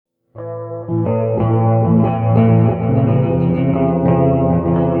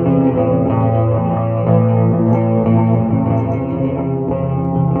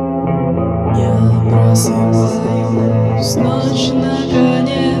Просыпаюсь, ночь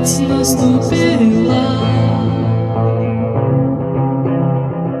наконец наступила.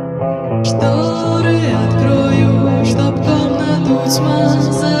 Шторы открою, чтоб комнату тьма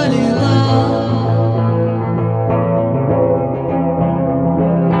залила.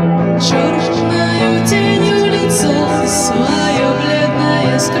 Черною тенью лицо свое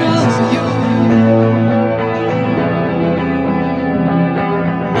бледное скрою.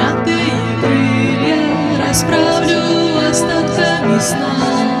 Расправлю остатками сна.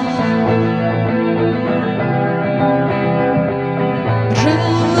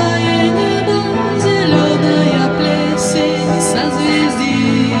 Ржавое небо, зеленая плесень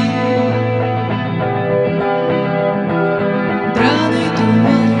созвездий. Драный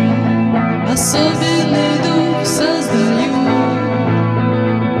туман, особенный дух создаю.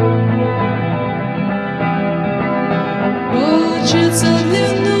 Хочется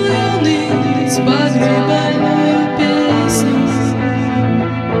длинную ныть, погребальную песню.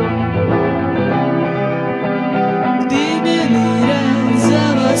 В дыме нырять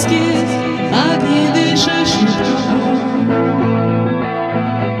заводских огнедышащих труб.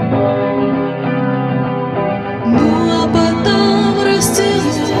 Ну а потом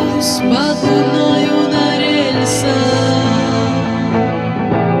растянусь под луною на рельсах.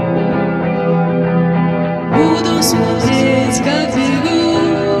 Буду смотреть, как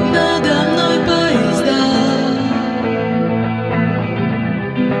бегут надо мной поезда.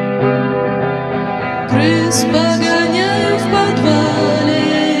 Крыс погоняю в подвале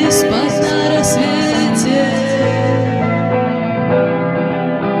и спать на рассвете.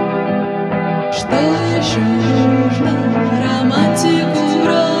 Что еще нужно романтику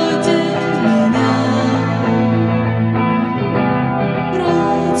вроде меня?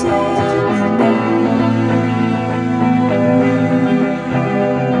 Вроде меня.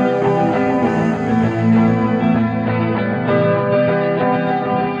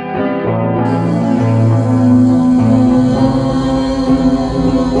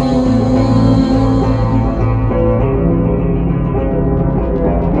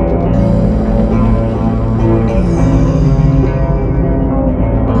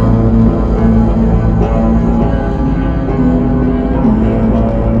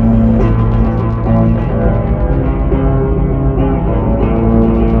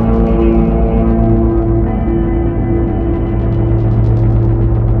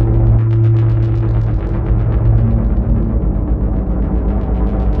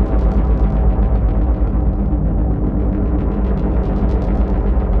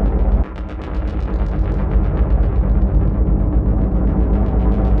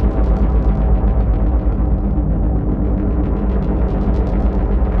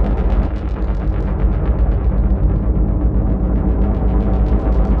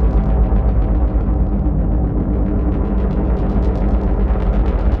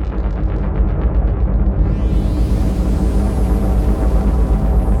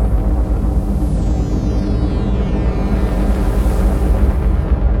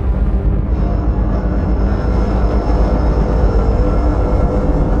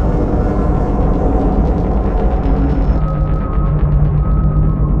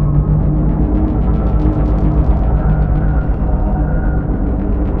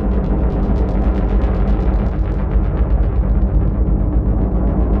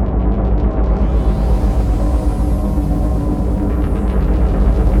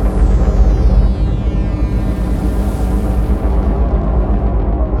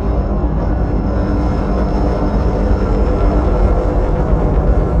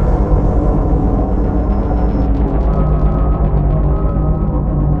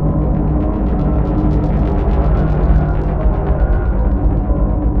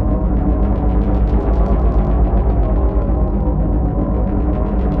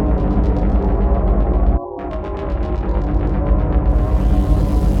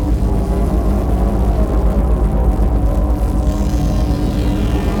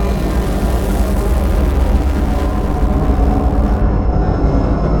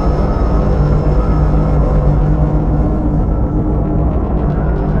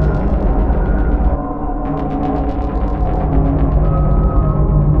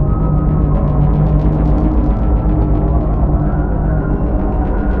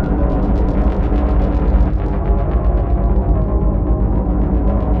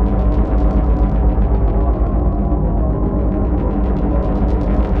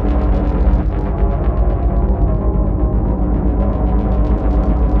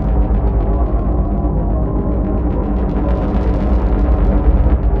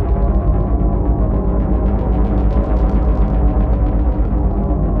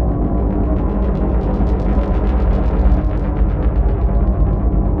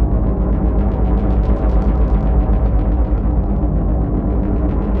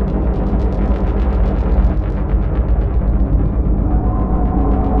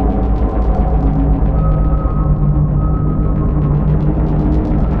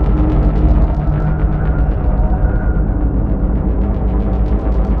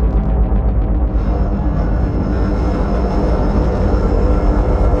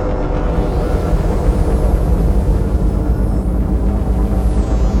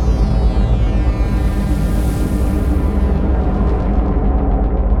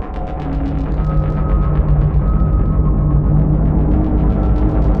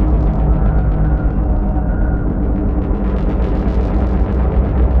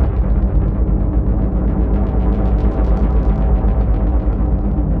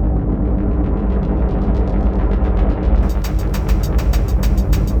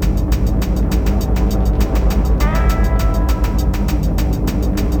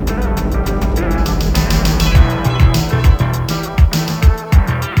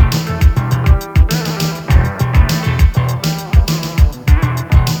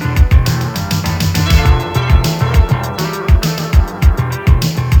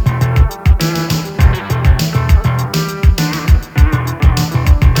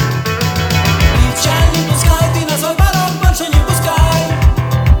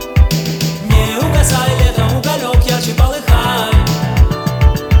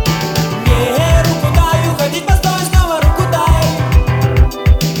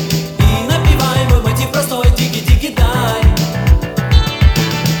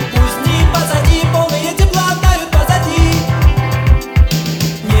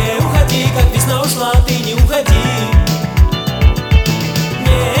 ушла, ты не уходи.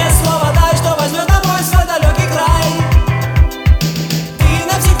 Мне слово дай, что возьмет домой свой далекий край. Ты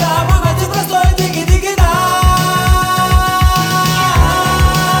навсегда мой мотив простой, Ди-Ги-Даи.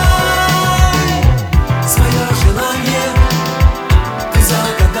 Свое желание ты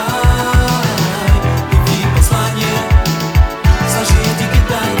загадай, любви послание сложи,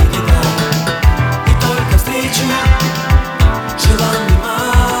 Ди-Ги-Даи. И только встречу желанный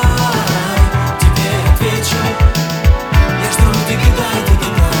май тебе отвечу.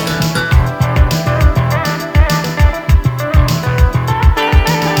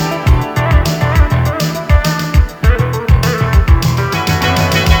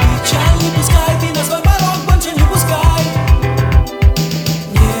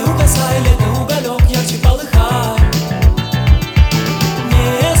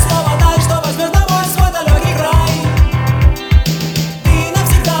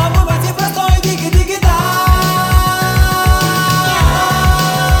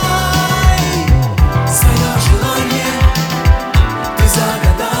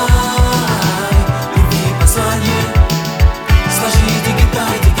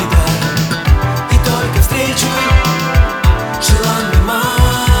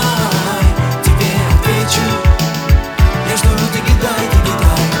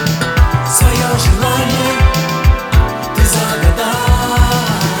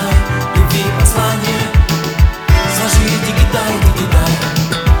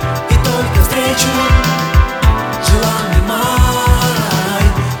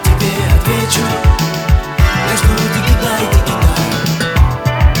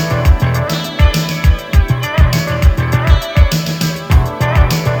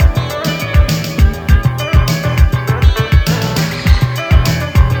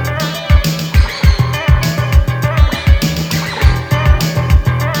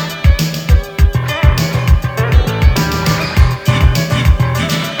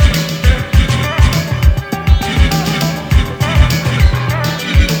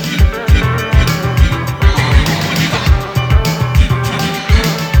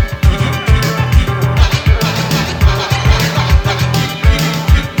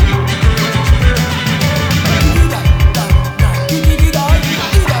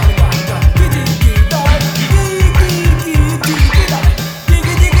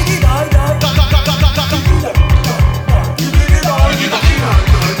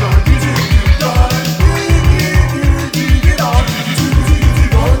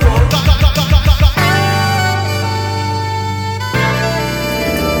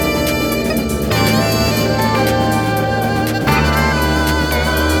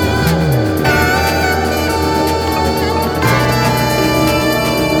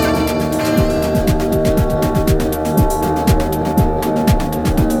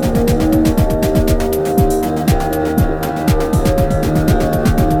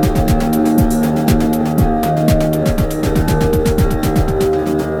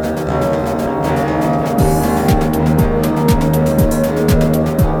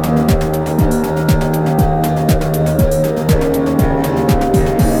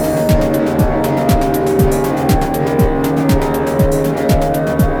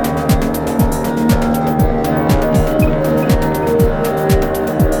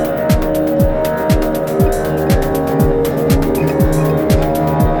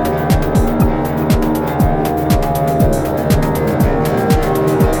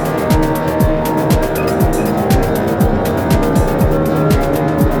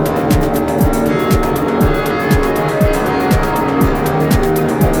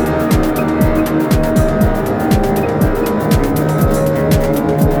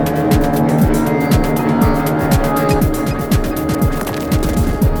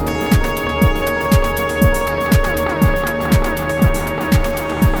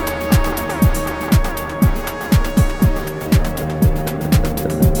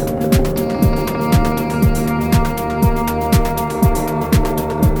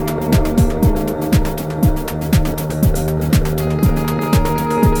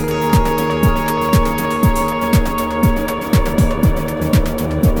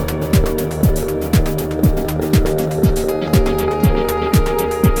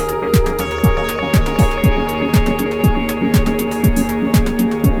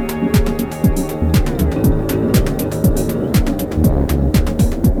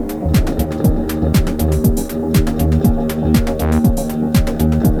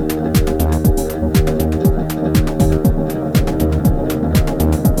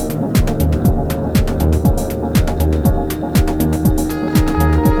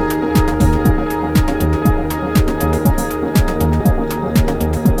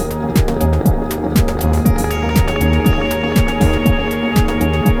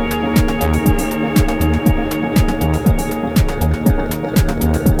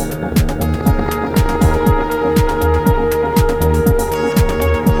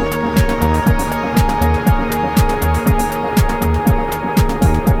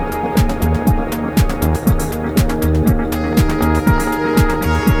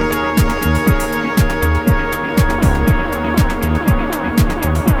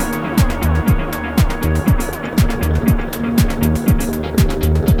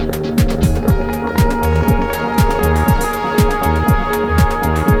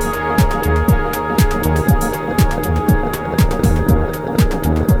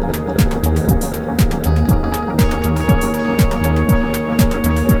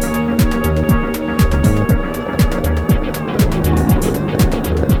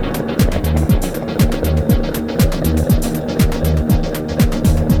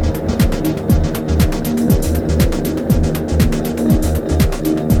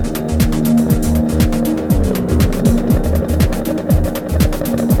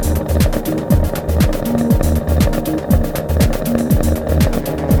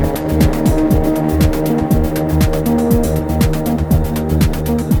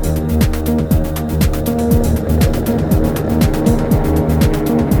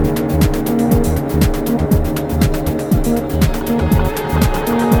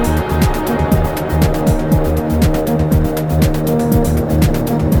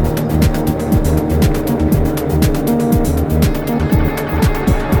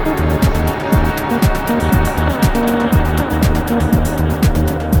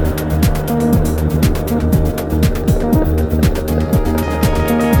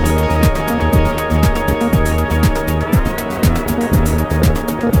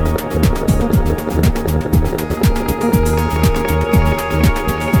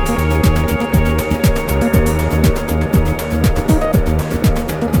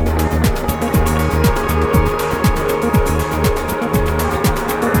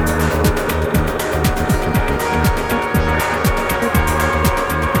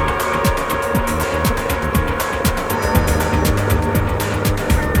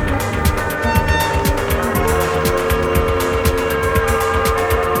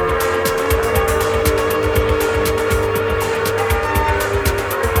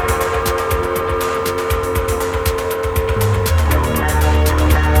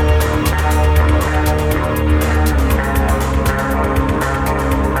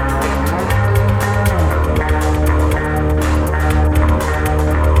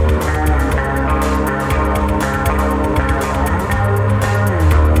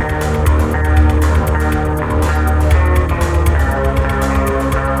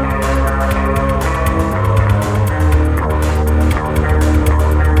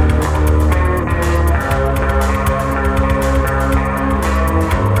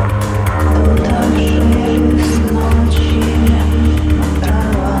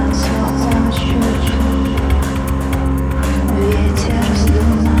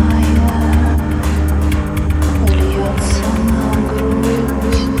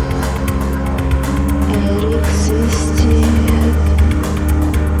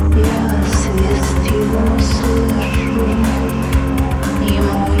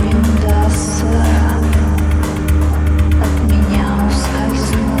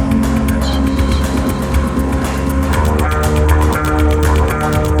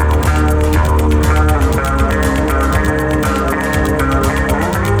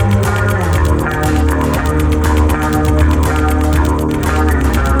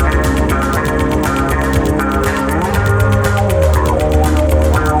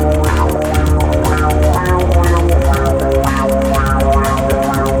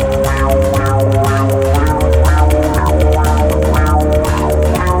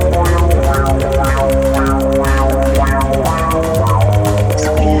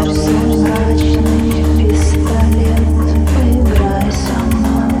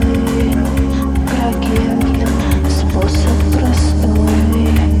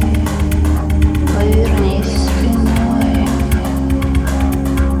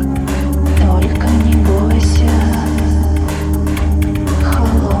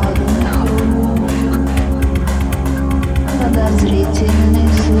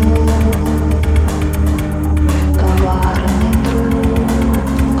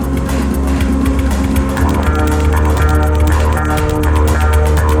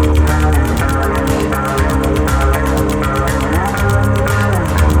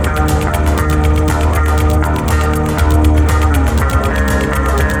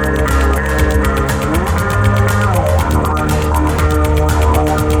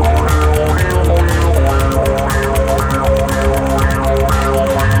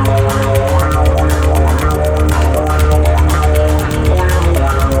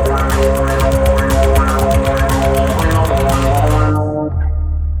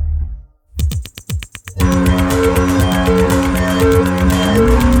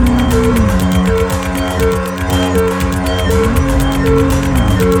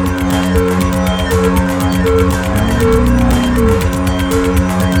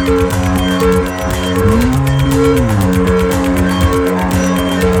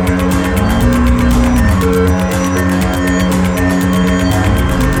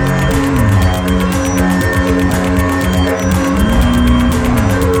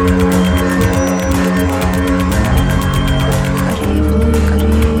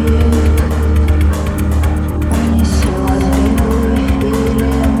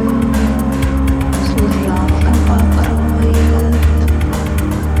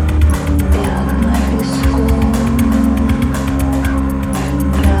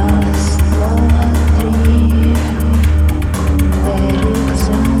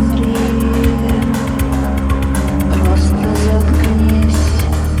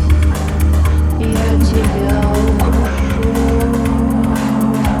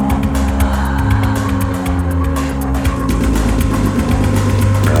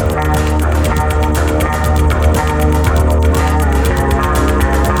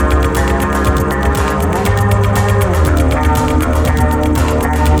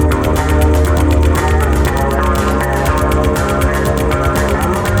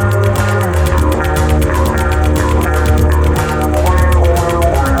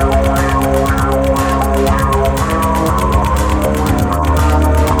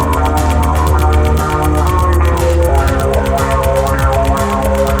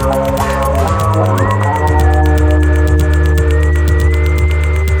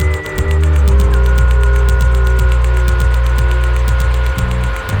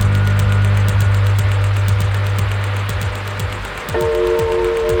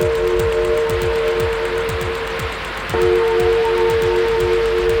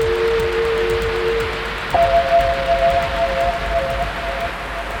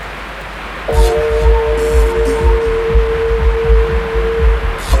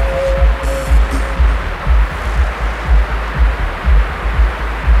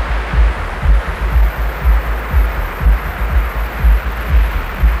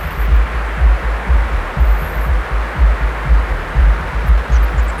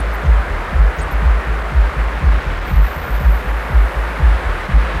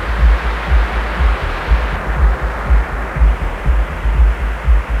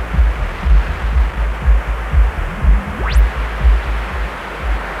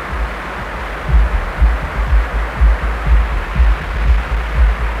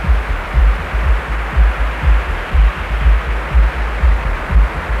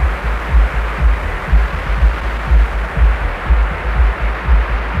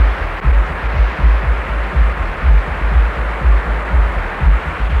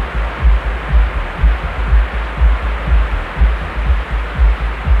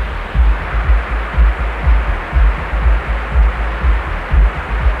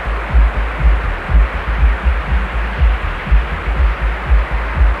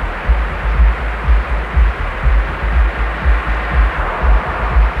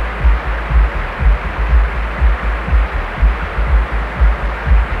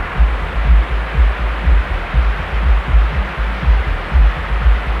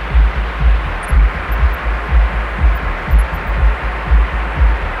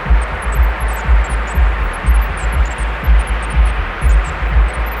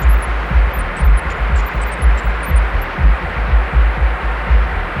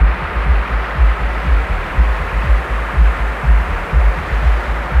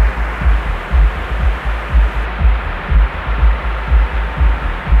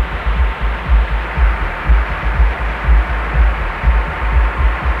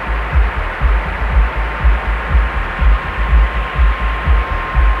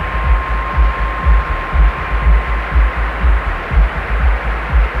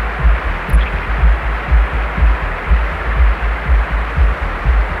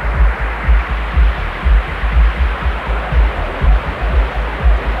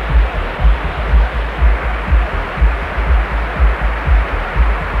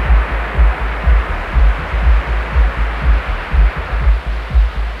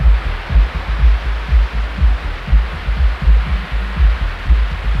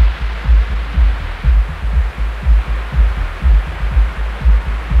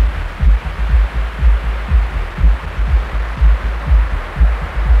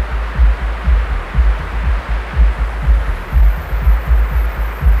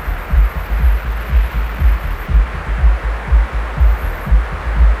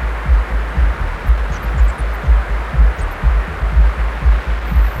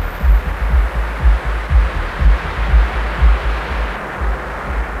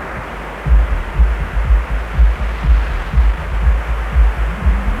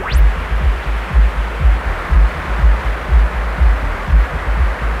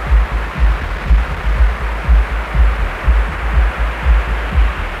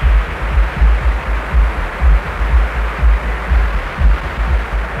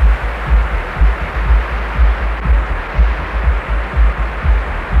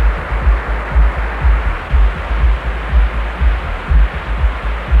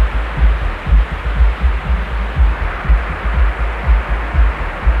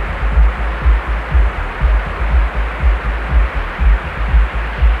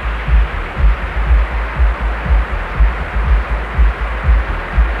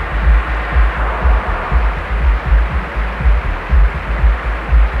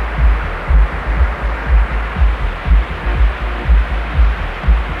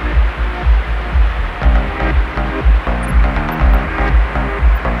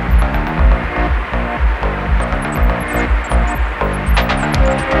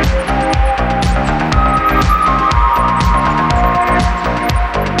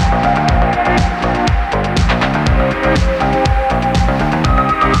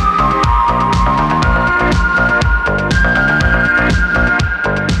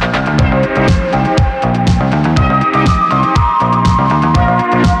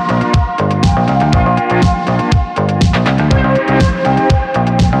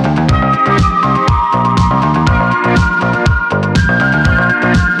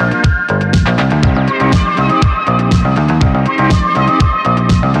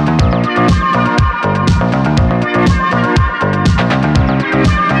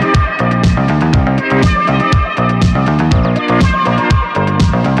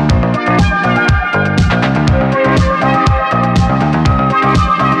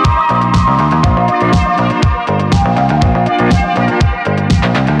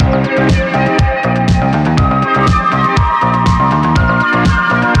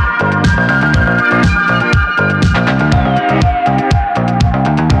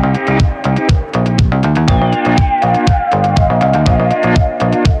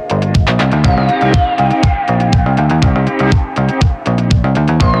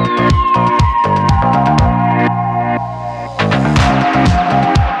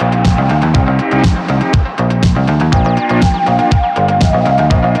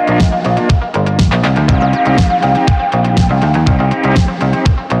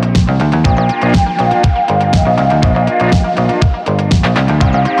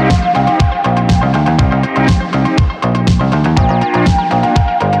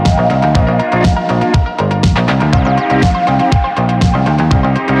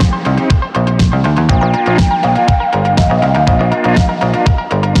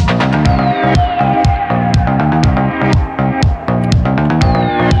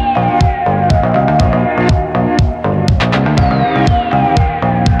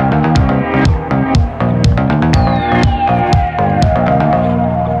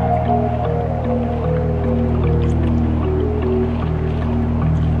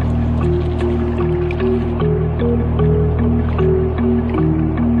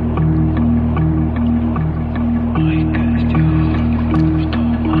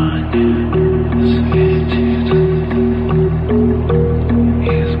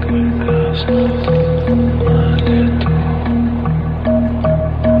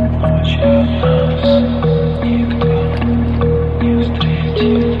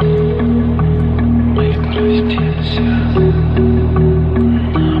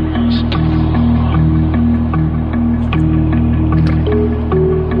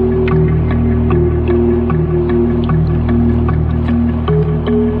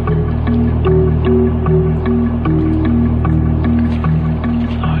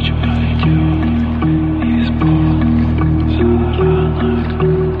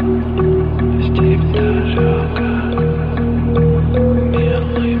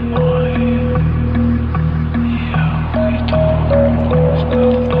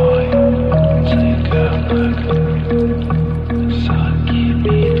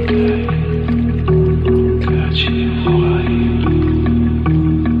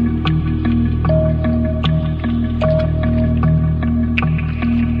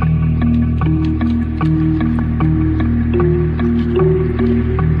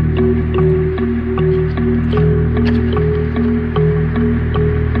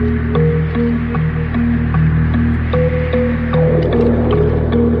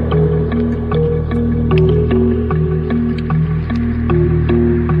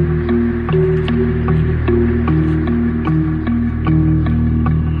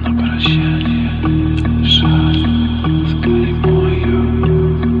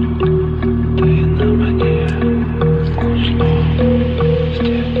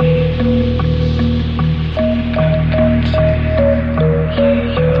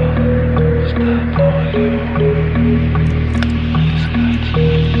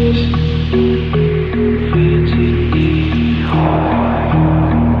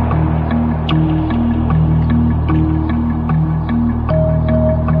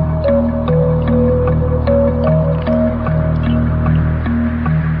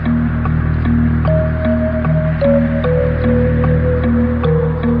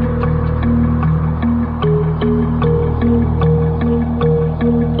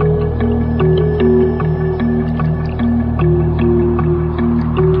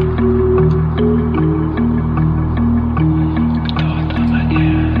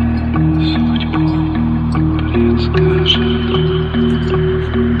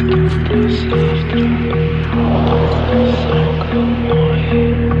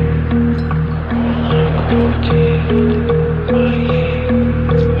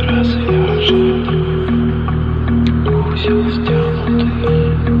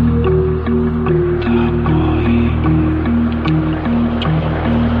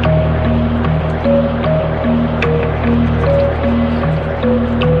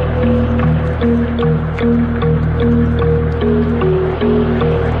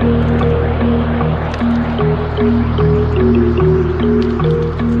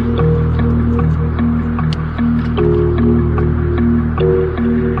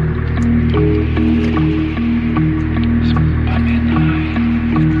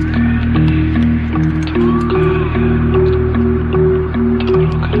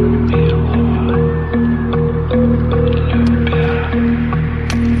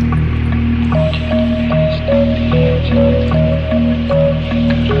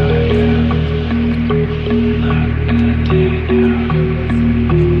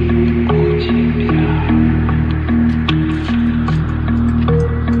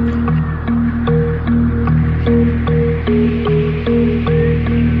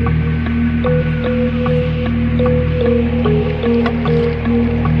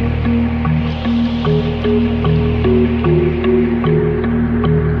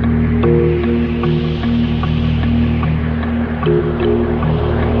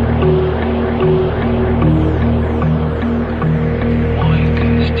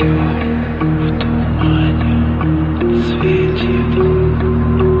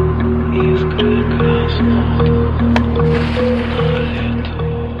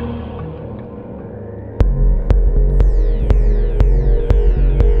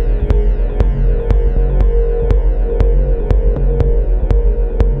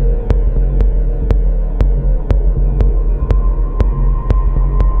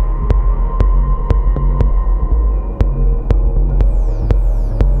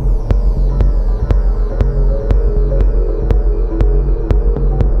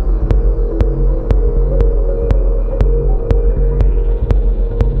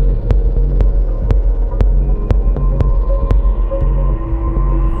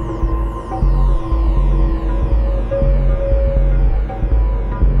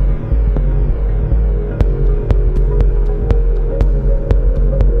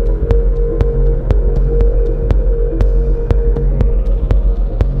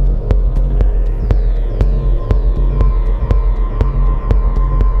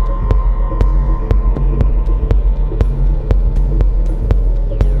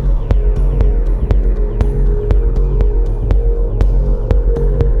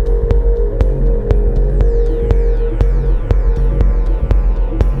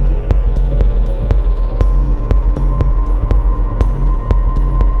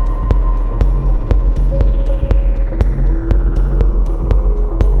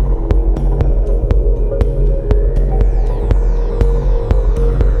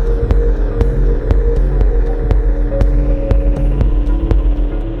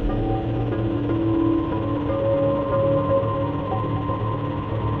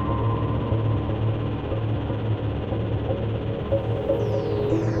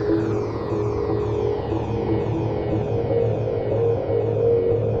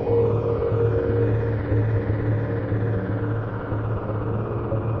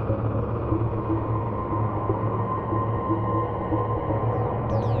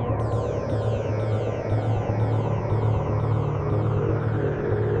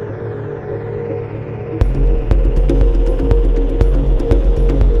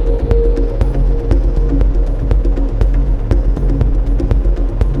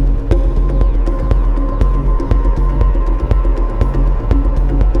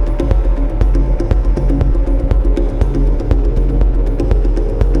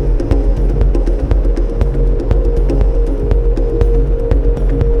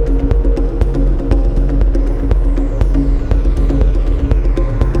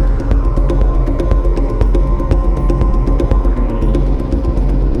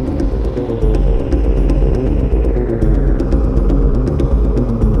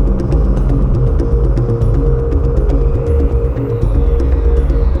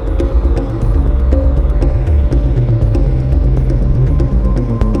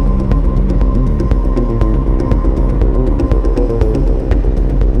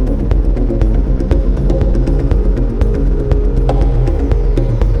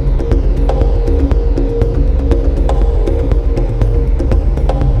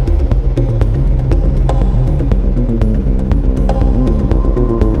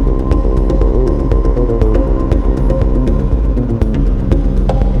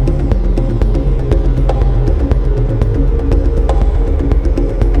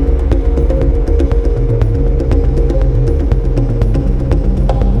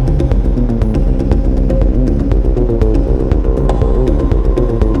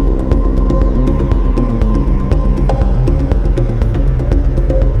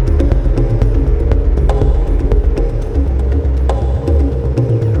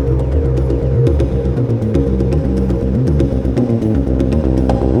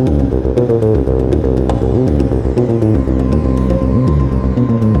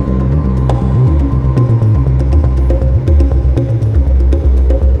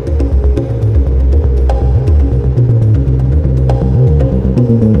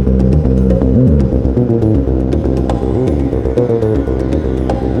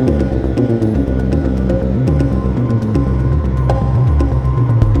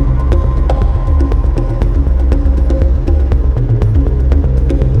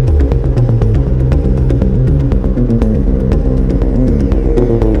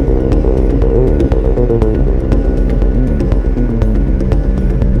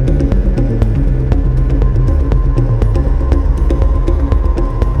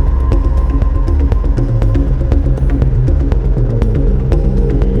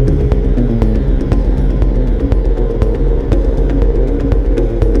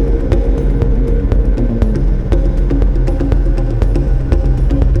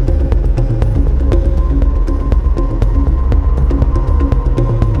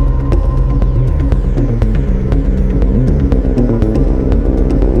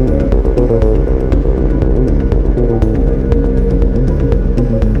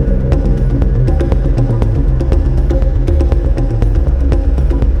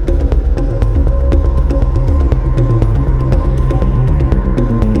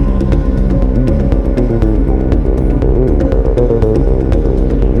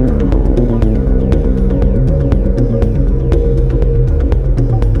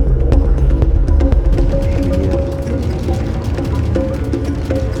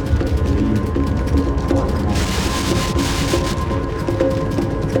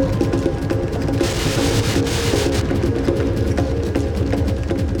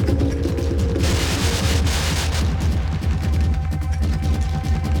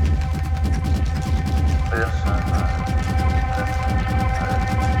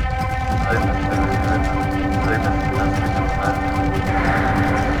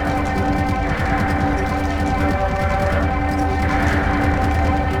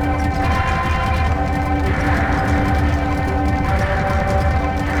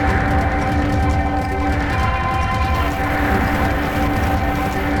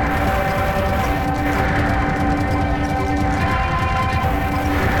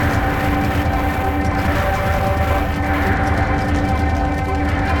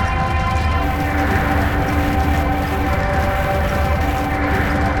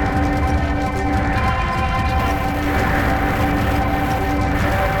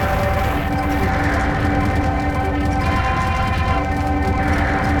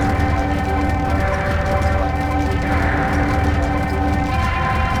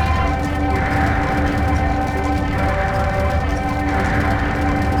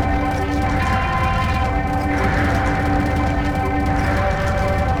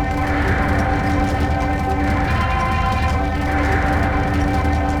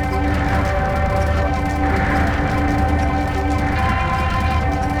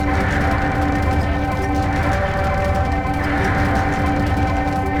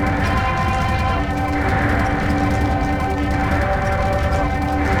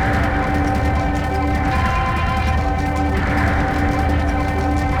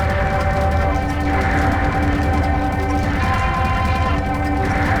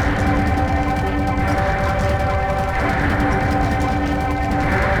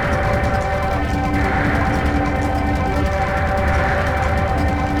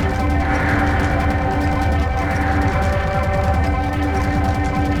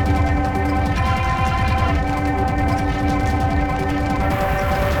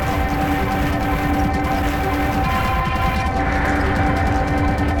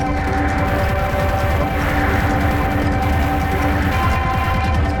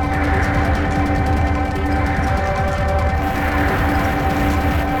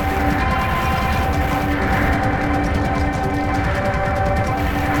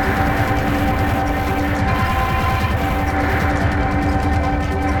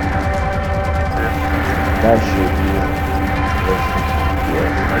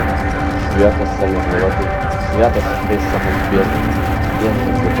 Свято стоит воды, свято спесь самых бедных,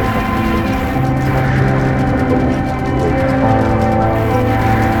 бедных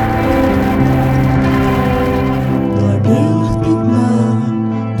Два белых пятна,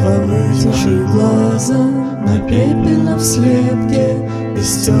 два вытекших глаза, на пепельном слепке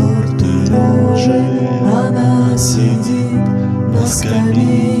истертой рожи. Она сидит на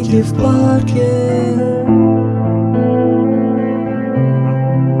скамейке в парке.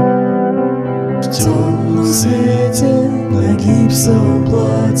 В темном свете на гипсовом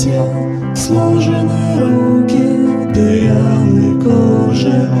платье сложены руки в дырявой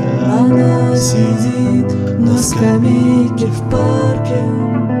коже. Она сидит на скамейке в парке.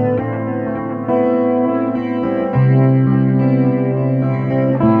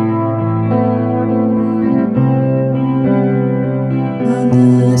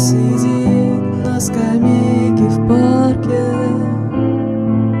 Она сидит на скамейке в парке.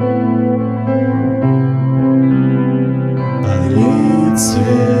 Аллеет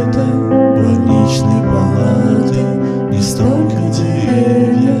цветом больничной палаты не столько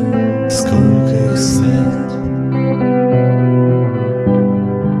деревья, сколько их свет.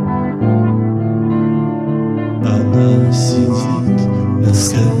 Она сидит на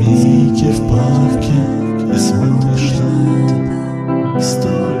скамейке в парке и смотришь на это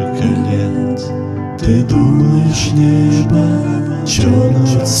столько лет. Ты думаешь, небо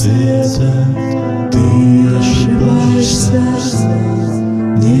черного цвета, ты ошибаешься,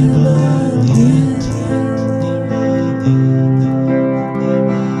 неба нет.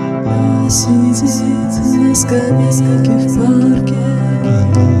 Она сидит на скамейке в парке.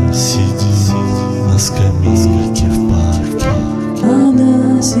 Она сидит на скамейке в парке.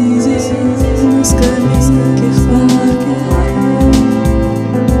 Она сидит на скамейке в парке.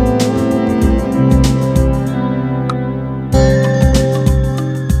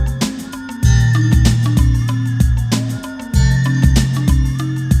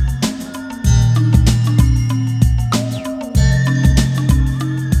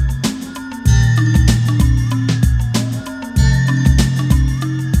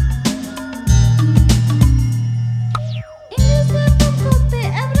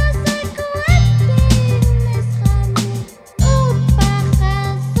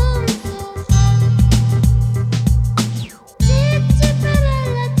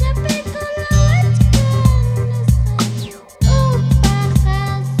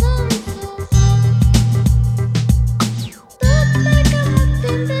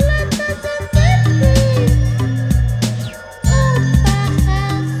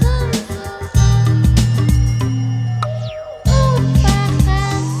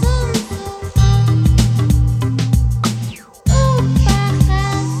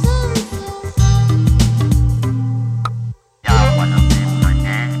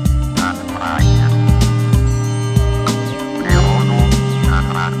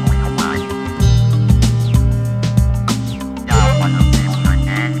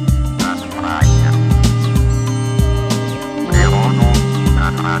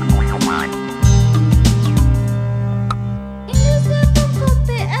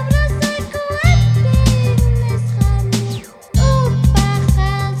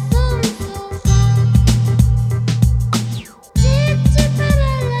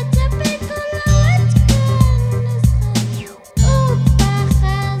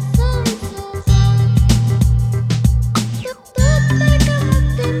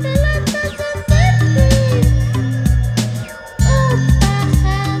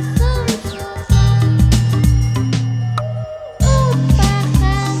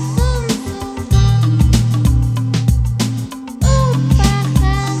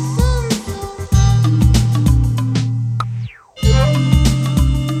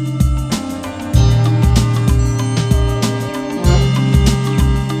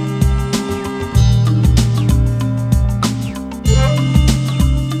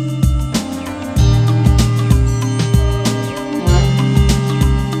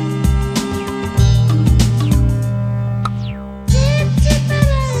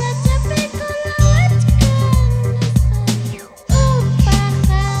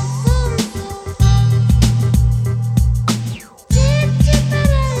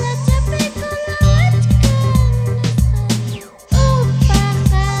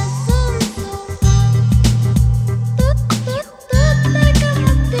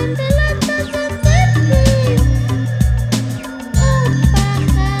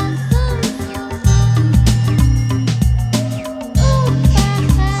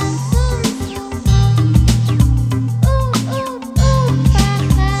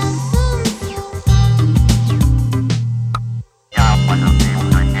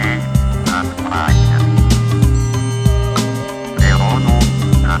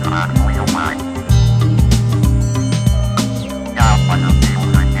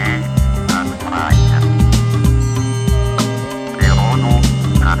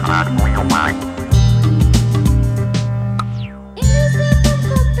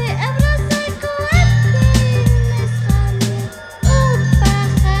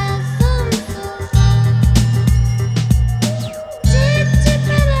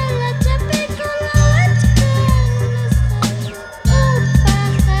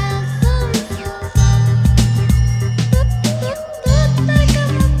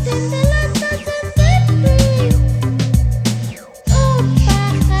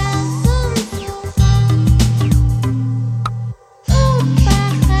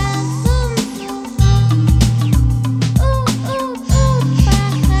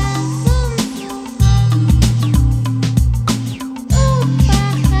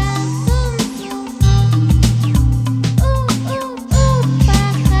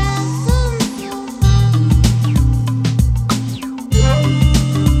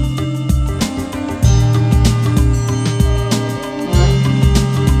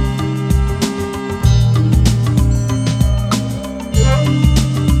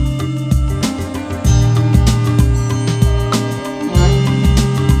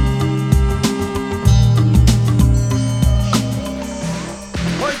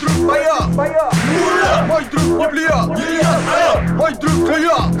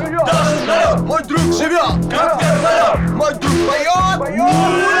 живет, как вертолет. Мой друг поет,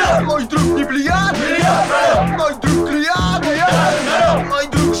 мой друг не плюет, мой друг клюет, мой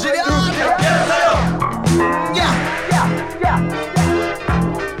друг живет, как вертолет.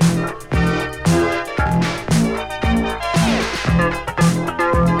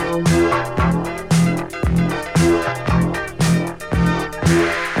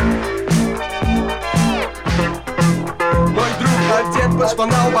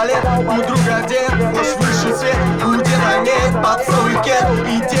 Шпанал балет, у друга дед, наш высший свет, у деда нет попсовый кет,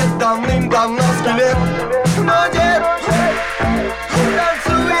 и дед давным-давно скелет. Но дед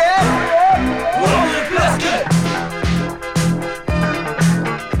танцует ломаные пляски.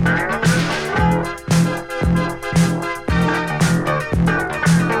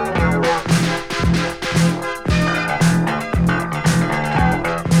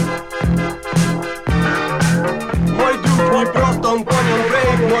 Мой друг не прост, он понял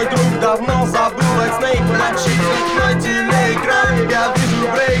брейк. Мой друг давно забыл лайфснейк. Ночи цветной телеэкран. Я вижу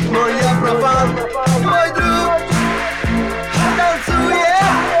брейк, но я профан. Мой друг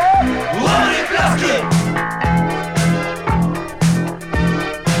танцует ломаные пляски.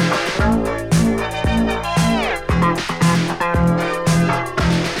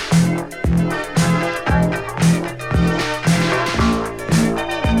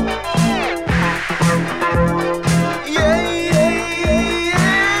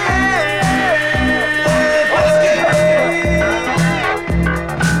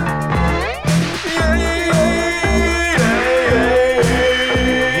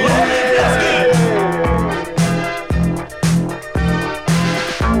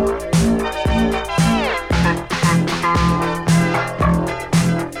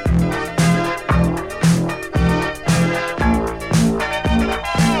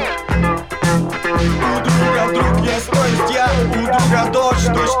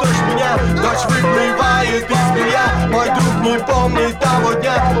 Дочь выплывает из меня. Мой друг не помнит того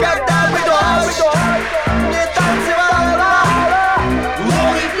дня, когда бы дождь не танцевала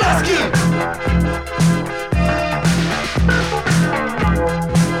ломаные пляски.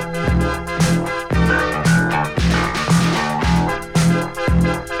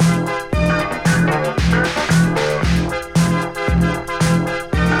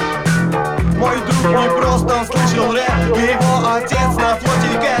 Мой друг не просто, он слышал рэп. Его отец на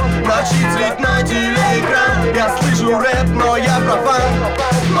флоте кэт. Ночи цветной телеэкран. Я слышу рэп, но я профан.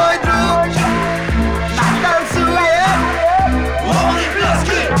 Мой друг танцует ломаные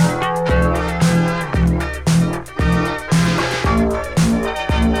пляски.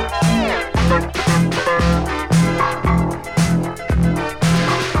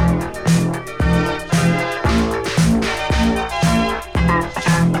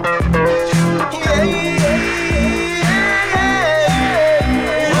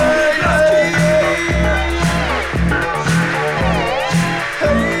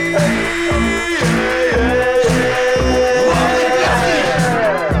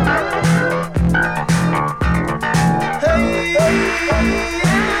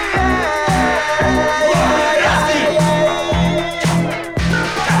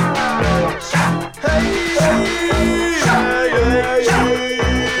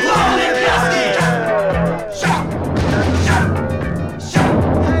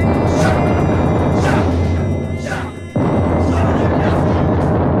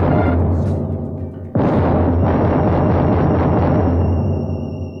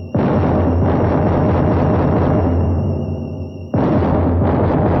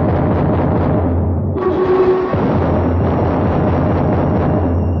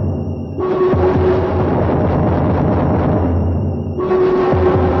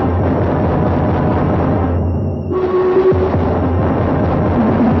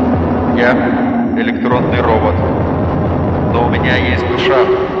 электронный робот. Но у меня есть душа.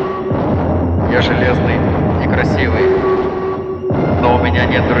 Я железный и красивый. Но у меня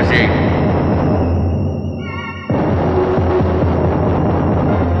нет друзей.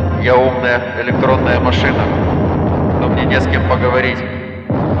 Я умная электронная машина, но мне не с кем поговорить.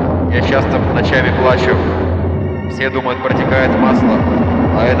 Я часто ночами плачу. Все думают, протекает масло,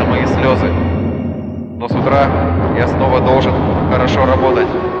 а это мои слезы. Но с утра я снова должен хорошо работать.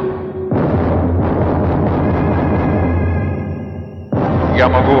 Я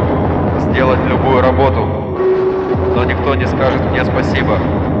могу сделать любую работу, но никто не скажет мне спасибо.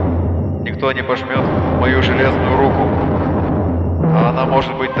 Никто не пожмет мою железную руку, а она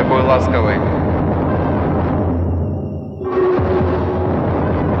может быть такой ласковой.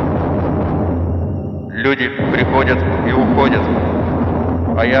 Люди приходят и уходят,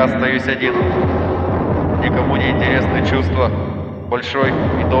 а я остаюсь один. Никому не интересны чувства, большой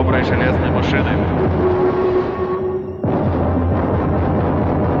и доброй железной машины.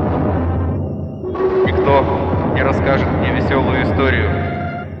 Никто не расскажет мне веселую историю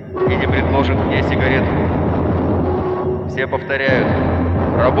и не предложит мне сигаретку. Все повторяют: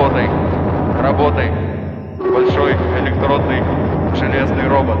 работай, работай, большой электронный железный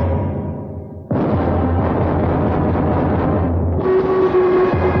робот.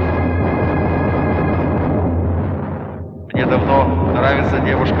 Мне давно нравится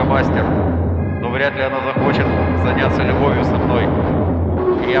девушка-мастер, но вряд ли она захочет заняться любовью со мной.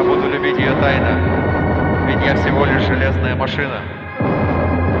 И я буду любить ее тайно, ведь я всего лишь железная машина.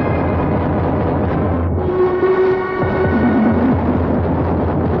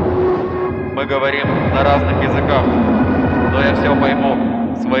 Мы говорим на разных языках, но я все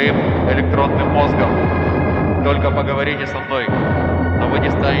пойму своим электронным мозгом. Только поговорите со мной, но вы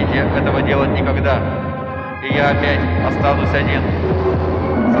не станете этого делать никогда. И я опять останусь один,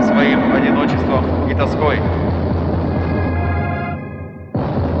 со своим одиночеством и тоской.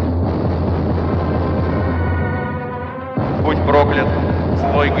 Будь проклят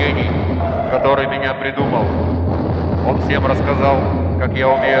злой гений, который меня придумал. Он всем рассказал, как я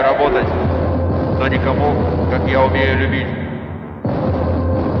умею работать, но никому, как я умею любить.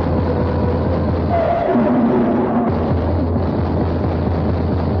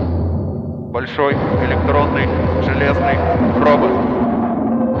 Большой электронный железный робот.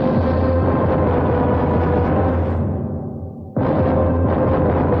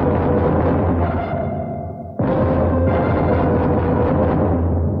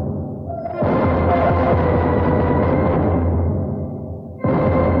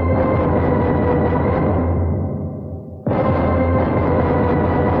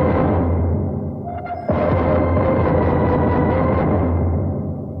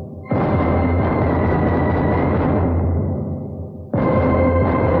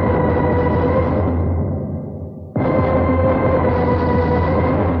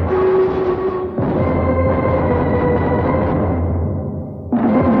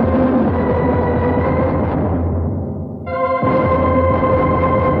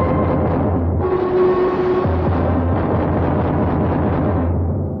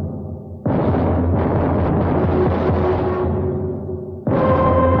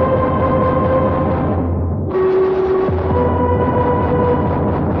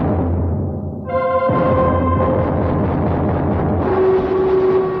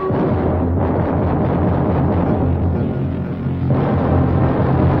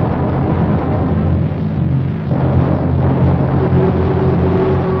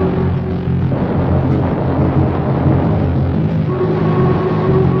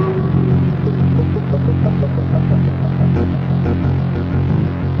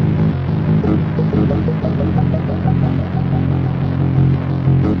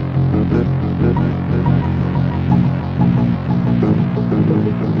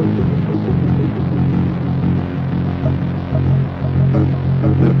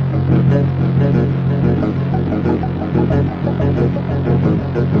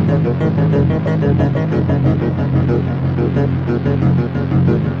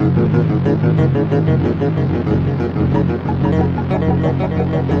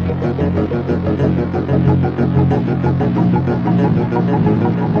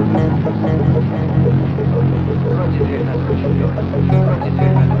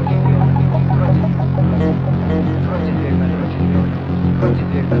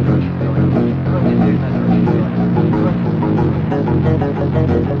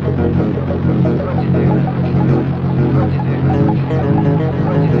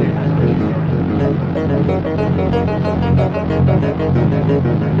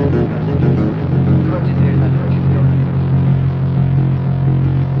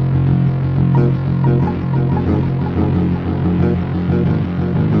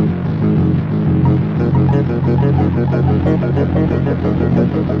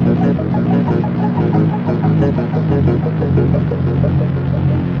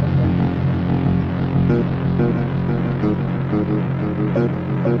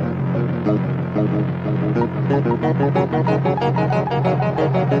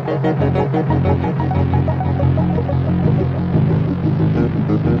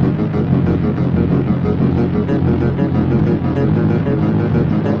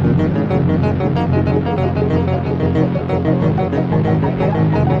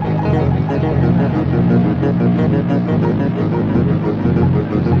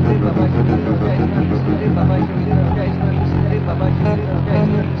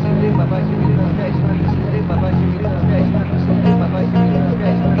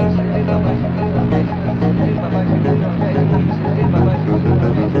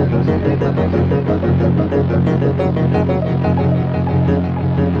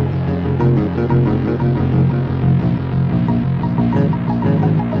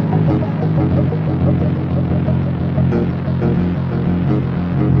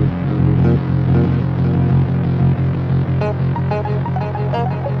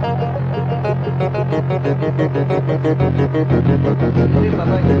 Мне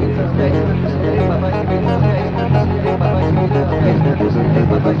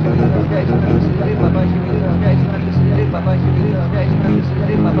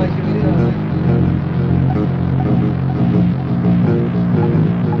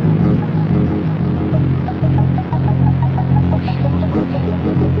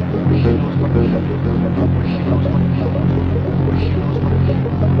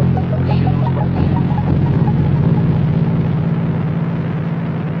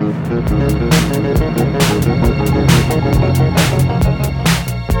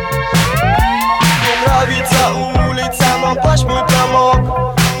нравится улица, но плащ мой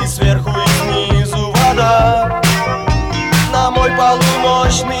промок, и сверху и снизу вода. На мой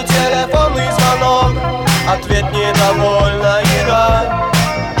полуночный телефонный звонок ответ недовольна еда.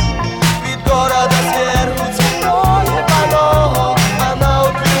 Вид города сверху цветное панно, она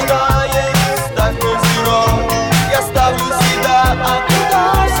утверждает: ставь мне зеро. Я ставлю себя, а туда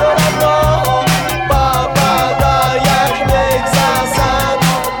все равно, попадая к ней в засад.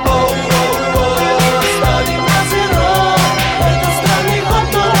 Оу-оу-оу, ставим на зеро. Это странный ход,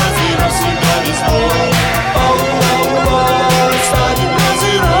 но на зеро всегда везло. Оу-оу-оу, ставим на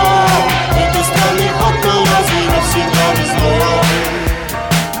зеро. Это странный ход, но на зеро всегда везло.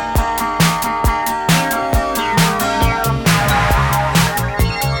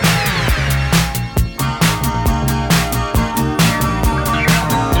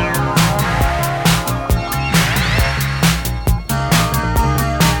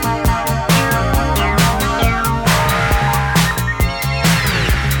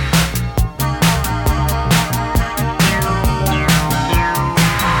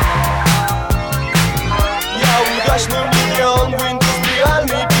 Удачно влюблен в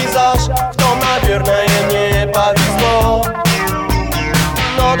индустриальный пейзаж. В том, наверное, мне повезло.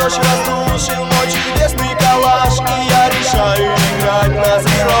 Но дождь разрушил мой чудесный коллаж, и я решаю играть на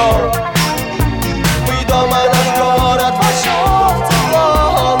зеро. Мы дома, наш город вошел в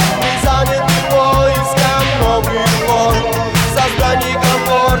циклон. Мы заняты поиском новых форм, создание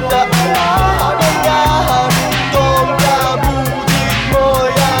комфорта. Авангард, дом, да будет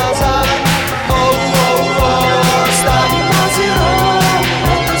мой азарт. Оу-оу-оу, станем на зеро.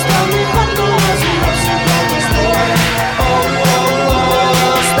 Это странный ход, но на зеро всегда везло.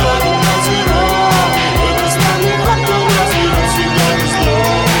 Оу-оу-оу, станем на зеро. Это странный ход, но на зеро всегда везло.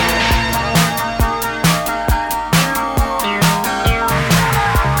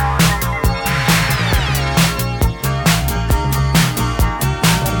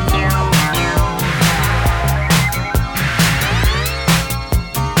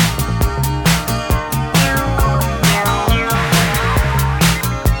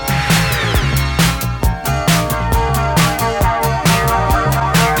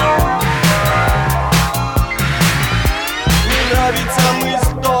 Мне нравится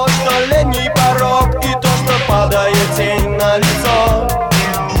мысль, то, что летний порог, и то, что падает тень на лицо.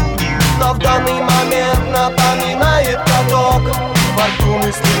 Но в данный момент напоминает каток,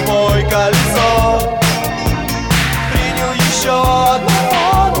 фортуны слепой колесо. Принял еще одну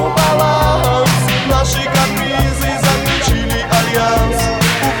форму баланс, наши капризы